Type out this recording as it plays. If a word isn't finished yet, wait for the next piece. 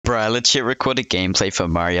Bro, I legit recorded gameplay for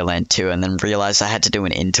Mario Land 2 and then realized I had to do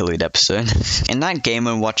an interlude episode. In that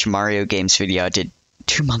Game & Watch Mario Games video I did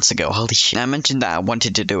 2 months ago, holy shit. I mentioned that I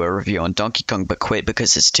wanted to do a review on Donkey Kong but quit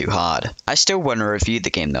because it's too hard. I still want to review the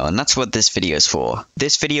game though, and that's what this video is for.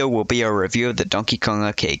 This video will be a review of the Donkey Kong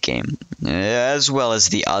arcade game, as well as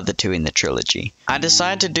the other two in the trilogy. I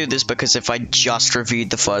decided to do this because if I just reviewed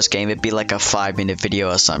the first game, it'd be like a 5-minute video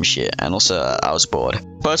or some shit, and also I was bored.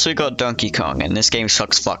 First we got Donkey Kong, and this game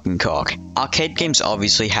sucks fucking cock. Arcade games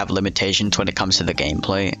obviously have limitations when it comes to the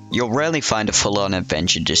gameplay. You'll rarely find a full-on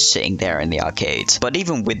adventure just sitting there in the arcades. But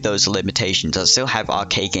even with those limitations, I still have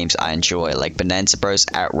arcade games I enjoy, like Bonanza Bros,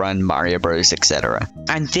 Outrun, Mario Bros, etc.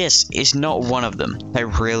 And this is not one of them. I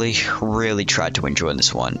really tried to enjoy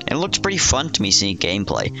this one. It looks pretty fun to me seeing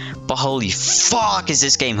gameplay, but holy fuck is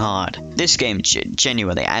this game hard. This game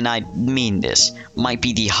genuinely, and I mean this, might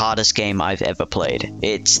be the hardest game I've ever played.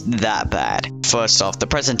 It's that bad. First off, the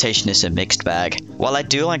presentation is a mixed bag. While I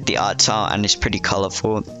do like the art style and it's pretty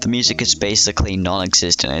colorful, the music is basically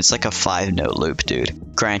non-existent. It's like a 5-note loop,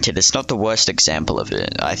 dude. Granted, it's not the worst example of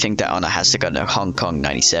it. I think that Honor has to go to Hong Kong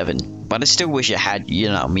 97. But I still wish it had, you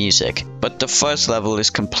know, music. But the first level is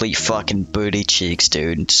complete fucking booty cheeks,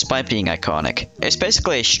 dude, despite being iconic. It's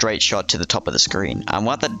basically a straight shot to the top of the screen. And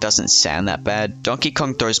while that doesn't sound that bad, Donkey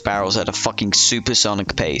Kong throws barrels at a fucking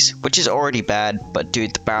supersonic pace, which is already bad, but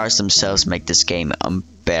dude, the barrels themselves make this game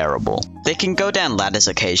unbearable. They can go down ladders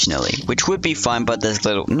occasionally, which would be fine, but there's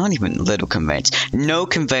not even little conveyance. No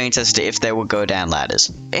conveyance as to if they will go down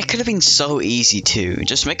ladders. It could have been so easy too.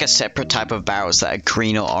 Just make a separate type of barrels that are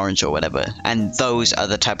green or orange or whatever, and those are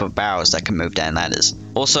the type of barrels that can move down ladders.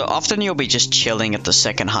 Also, often you'll be just chilling at the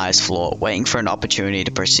second highest floor, waiting for an opportunity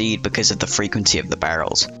to proceed because of the frequency of the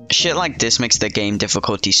barrels. Shit like this makes the game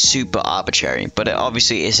difficulty super arbitrary, but it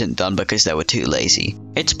obviously isn't done because they were too lazy.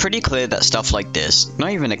 It's pretty clear that stuff like this,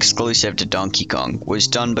 not even exclusive to Donkey Kong, was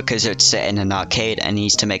done because it's set in an arcade and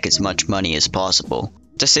needs to make as much money as possible.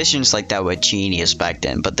 Decisions like that were genius back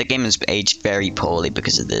then, but the game has aged very poorly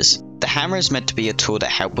because of this. The hammer is meant to be a tool to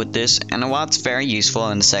help with this, and while it's very useful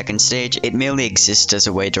in the second stage, it merely exists as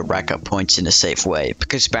a way to rack up points in a safe way,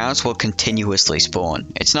 because barrels will continuously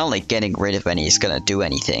spawn. It's not like getting rid of any is gonna do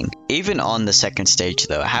anything. Even on the second stage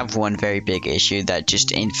though, I have one very big issue that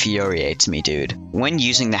just infuriates me, dude. When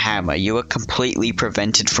using the hammer, you are completely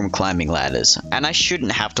prevented from climbing ladders, and I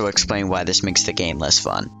shouldn't have to explain why this makes the game less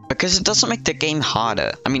fun. Because it doesn't make the game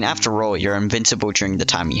harder. I mean, after all, you're invincible during the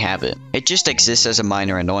time you have it. It just exists as a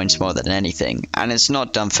minor annoyance more than anything, and it's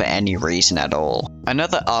not done for any reason at all.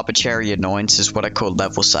 Another arbitrary annoyance is what I call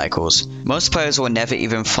level cycles. Most players will never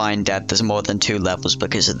even find out there's more than 2 levels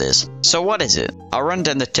because of this. So what is it? I'll run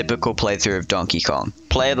down the typical playthrough of Donkey Kong.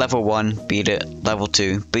 Play at level 1, beat it, level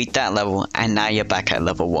 2, beat that level, and now you're back at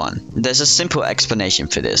level 1. There's a simple explanation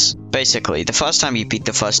for this. Basically, the first time you beat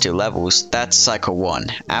the first 2 levels, that's cycle 1.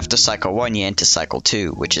 After cycle 1 you enter cycle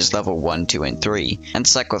 2, which is level 1, 2, and 3, and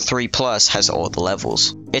cycle 3 plus has all the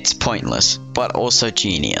levels. It's pointless, but also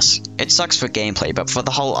genius. It sucks for gameplay, but for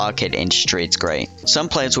the whole arcade industry it's great. Some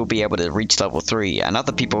players will be able to reach level 3, and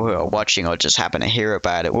other people who are watching or just happen to hear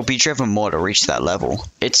about it will be driven more to reach that level.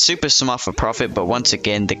 It's super smart for profit, but once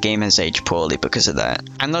again, the game has aged poorly because of that.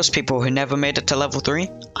 And those people who never made it to level 3?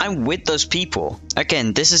 I'm with those people.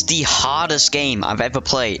 Again, this is the hardest game I've ever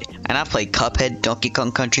played, and I've played Cuphead, Donkey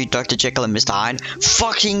Kong Country, Dr. Jekyll and Mr. Hyde,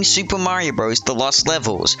 fucking Super Mario Bros. The Lost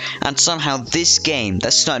Levels, and somehow this game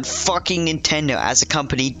that started fucking Nintendo as a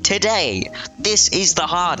company today, this is the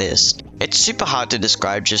hardest. It's super hard to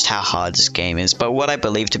describe just how hard this game is, but what I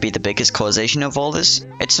believe to be the biggest causation of all this,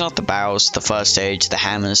 it's not the barrels, the first stage, the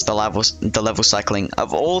hammers, the level cycling,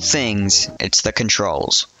 of all things, it's the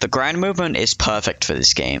controls. The ground movement is perfect for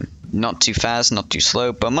this game. Not too fast, not too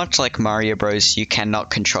slow, but much like Mario Bros, you cannot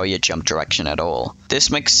control your jump direction at all. This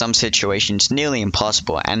makes some situations nearly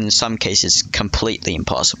impossible, and in some cases completely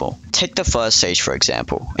impossible. Take the first stage for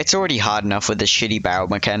example. It's already hard enough with the shitty barrel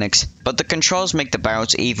mechanics, but the controls make the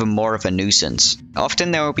barrels even more of a nuisance.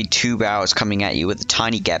 Often there will be 2 barrels coming at you with a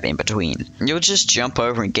tiny gap in between. You'll just jump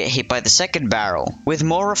over and get hit by the second barrel. With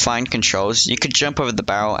more refined controls, you could jump over the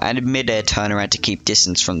barrel and in mid-air turn around to keep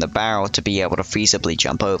distance from the barrel to be able to feasibly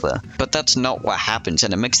jump over. But that's not what happens,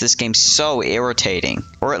 and it makes this game so irritating.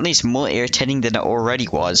 Or at least more irritating than it already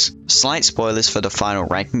was. Slight spoilers for the final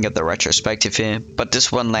ranking of the retrospective here, but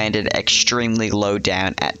this one landed extremely low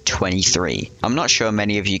down at 23. I'm not sure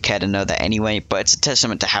many of you care to know that anyway, but it's a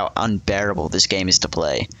testament to how unbearable this game is to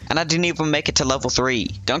play. And I didn't even make it to level 3.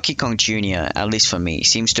 Donkey Kong Jr., at least for me,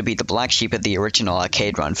 seems to be the black sheep of the original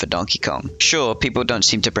arcade run for Donkey Kong. Sure, people don't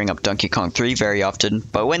seem to bring up Donkey Kong 3 very often,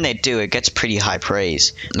 but when they do, it gets pretty high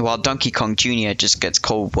praise, while Donkey Kong Jr. just gets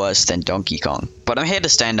called worse than Donkey Kong. But I'm here to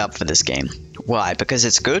stand up for this game. Why? Because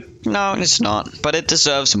it's good? No, it's not. But it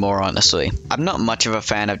deserves more, honestly. I'm not much of a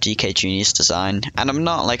fan of DK Jr.'s design, and I'm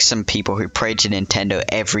not like some people who pray to Nintendo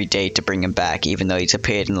every day to bring him back, even though he's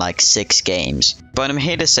appeared in like 6 games. But I'm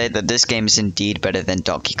here to say that this game is indeed better than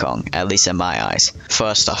Donkey Kong, at least in my eyes.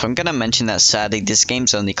 First off, I'm gonna mention that sadly this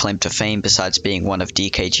game's only claim to fame, besides being one of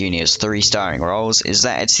DK Jr.'s 3 starring roles, is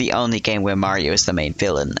that it's the only game where Mario is the main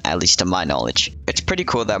villain, at least to my knowledge. It's pretty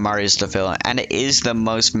cool that Mario is the villain, and it is the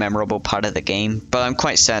most memorable part of the game, but I'm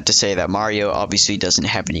quite sad to say that Mario obviously doesn't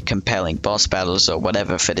have any compelling boss battles or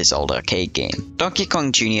whatever for this old arcade game. Donkey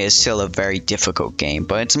Kong Jr. is still a very difficult game,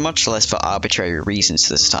 but it's much less for arbitrary reasons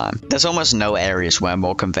this time. There's almost no areas where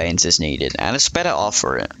more conveyance is needed, and it's better off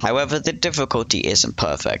for it. However, the difficulty isn't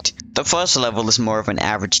perfect. The first level is more of an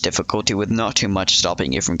average difficulty with not too much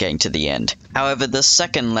stopping you from getting to the end. However, the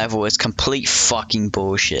second level is complete fucking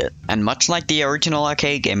bullshit, and much like the original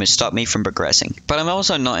arcade game, it stopped me from progressing. But I'm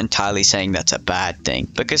also not entirely saying that's a bad thing,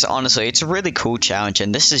 because honestly, it's a really cool challenge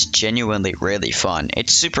and this is genuinely really fun.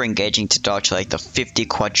 It's super engaging to dodge like the 50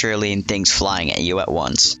 quadrillion things flying at you at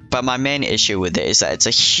once. But my main issue with it is that it's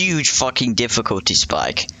a huge fucking difficulty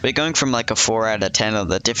spike. We're going from like a 4 out of 10 on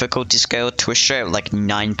the difficulty scale to a straight up like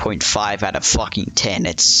 9.5 out of fucking 10.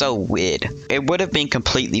 It's so weird. It would have been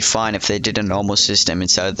completely fine if they did a normal system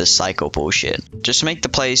instead of the cycle bullshit. Just make the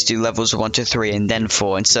players do levels 1 to 3 and then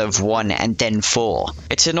 4 instead of 1 and then 4.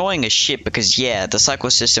 It's annoying as shit because yeah, the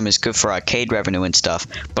cycle system is good for arcade revenue and stuff,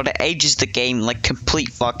 but it ages the game like complete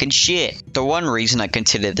fucking shit. The one reason I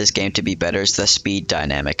consider this game to be better is the speed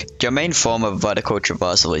dynamic. Your main form of vertical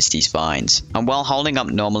traversal is these vines, and while holding up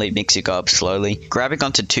normally makes you go up slowly, grabbing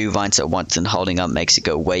onto 2 vines at once and holding up makes it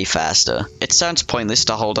go way faster. It sounds pointless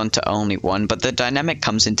to hold onto only one, but the dynamic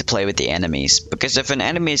comes into play with the enemies, because if an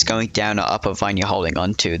enemy is going down or up a vine you're holding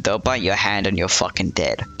onto, they'll bite your hand and you're fucking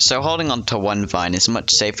dead. So holding onto one vine is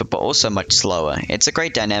much safer but also much slower. It's a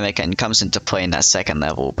great dynamic and comes into play in that second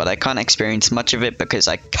level, but I can't experience much of it because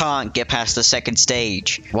I can't get past the second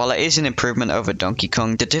stage. While it is an improvement over Donkey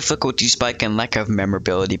Kong, the difficulty spike and lack of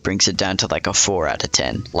memorability brings it down to like a 4 out of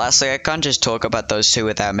 10. Lastly, I can't just talk about those two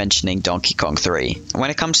without mentioning Donkey Kong 3. When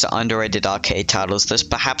it comes to underrated arcade titles, there's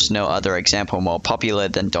perhaps no other example more popular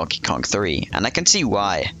than Donkey Kong 3, and I can see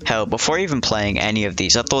why. Hell, before even playing any of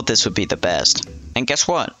these, I thought this would be the best. And guess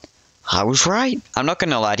what? I was right. I'm not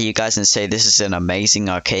gonna lie to you guys and say this is an amazing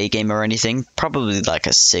arcade game or anything, probably like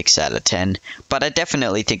a 6 out of 10, but I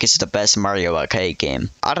definitely think it's the best Mario arcade game.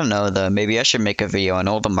 I don't know though, maybe I should make a video on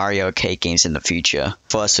all the Mario arcade games in the future.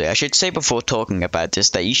 Firstly, I should say before talking about this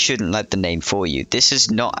that you shouldn't let the name fool you. This is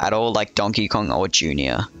not at all like Donkey Kong or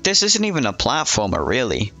Jr. This isn't even a platformer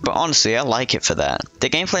really, but honestly I like it for that. The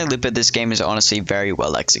gameplay loop of this game is honestly very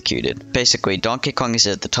well executed. Basically, Donkey Kong is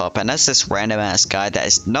at the top and as this random ass guy that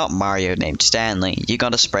is not Mario named Stanley, you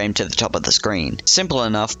gotta spray him to the top of the screen. Simple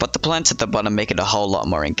enough, but the plants at the bottom make it a whole lot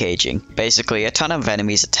more engaging. Basically, a ton of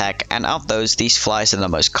enemies attack, and of those, these flies are the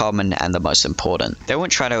most common and the most important. They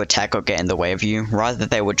won't try to attack or get in the way of you, rather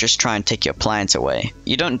they will just try and take your plants away.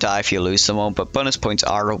 You don't die if you lose them all, but bonus points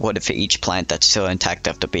are rewarded for each plant that's still intact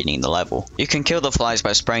after beating the level. You can kill the flies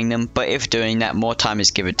by spraying them, but if doing that, more time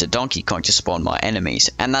is given to Donkey Kong to spawn more enemies,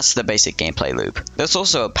 and that's the basic gameplay loop. There's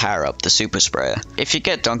also a power-up, the Super Sprayer. If you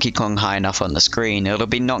get Donkey Kong high enough on the screen, it'll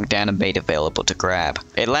be knocked down and made available to grab.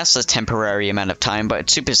 It lasts a temporary amount of time, but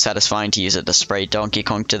it's super satisfying to use it to spray Donkey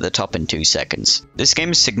Kong to the top in 2 seconds. This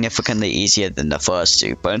game is significantly easier than the first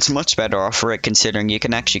two, but it's much better off for it considering you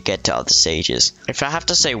can actually get to other stages. If I have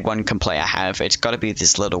to say one complaint I have, it's gotta be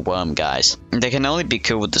these little worm guys. They can only be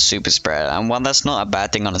killed with the Super Sprayer, and while that's not a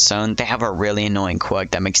bad thing on its own, they have a really annoying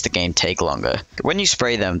quirk that makes the game take longer. When you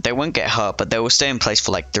spray them, they won't get hurt, but they will stay in place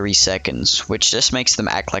for like 3 seconds, which just makes them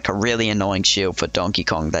act like a really annoying shield for Donkey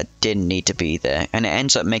Kong that didn't need to be there, and it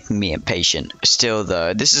ends up making me impatient. Still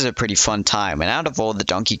though, this is a pretty fun time, and out of all the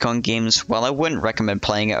Donkey Kong games, while I wouldn't recommend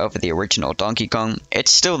playing it over the original Donkey Kong,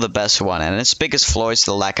 it's still the best one, and its biggest flaw is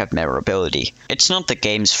the lack of memorability. It's not the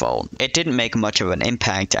game's fault. It didn't make much of an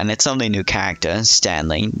impact, and its only new character,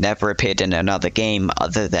 Stanley, never appeared in another game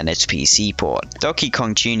other than its PC port. Donkey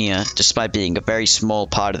Kong Jr., despite being a very small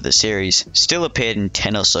part of the series, still appeared in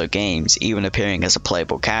 10 or so games, even appearing as a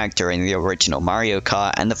playable character. character in the original Mario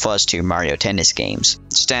Kart and the first 2 Mario Tennis games.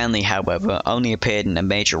 Stanley, however, only appeared in a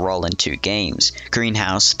major role in 2 games,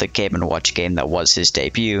 Greenhouse, the Game & Watch game that was his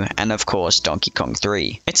debut, and of course Donkey Kong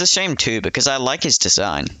 3. It's a shame too because I like his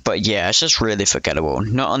design, but yeah, it's just really forgettable,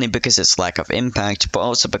 not only because its lack of impact, but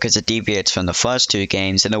also because it deviates from the first 2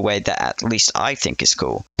 games in a way that at least I think is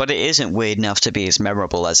cool. But it isn't weird enough to be as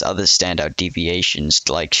memorable as other standout deviations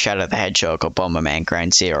like Shadow the Hedgehog or Bomberman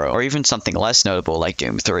Ground Zero, or even something less notable like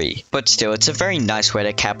Doom 3. But still, it's a very nice way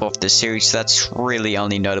to cap off the series that's really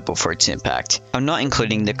only notable for its impact. I'm not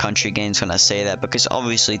including the country games when I say that because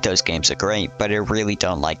obviously those games are great, but I really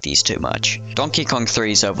don't like these too much. Donkey Kong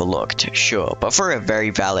 3 is overlooked, sure, but for a very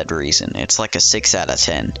valid reason. It's like a 6 out of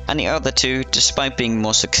 10. And the other 2, despite being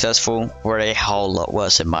more successful, were a whole lot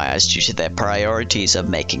worse in my eyes due to their priorities of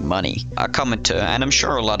making money. A commenter, and I'm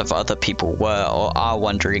sure a lot of other people were or are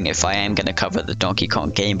wondering if I am going to cover the Donkey Kong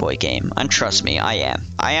Game Boy game, and trust me, I am.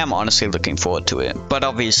 I am honestly looking forward to it, but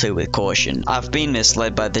obviously with caution. I've been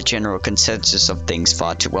misled by the general consensus of things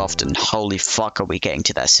far too often. Holy fuck, are we getting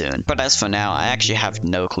to that soon. But as for now, I actually have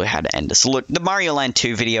no clue how to end this. Look, the Mario Land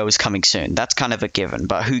 2 video is coming soon. That's kind of a given,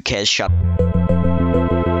 but who cares? Shut up.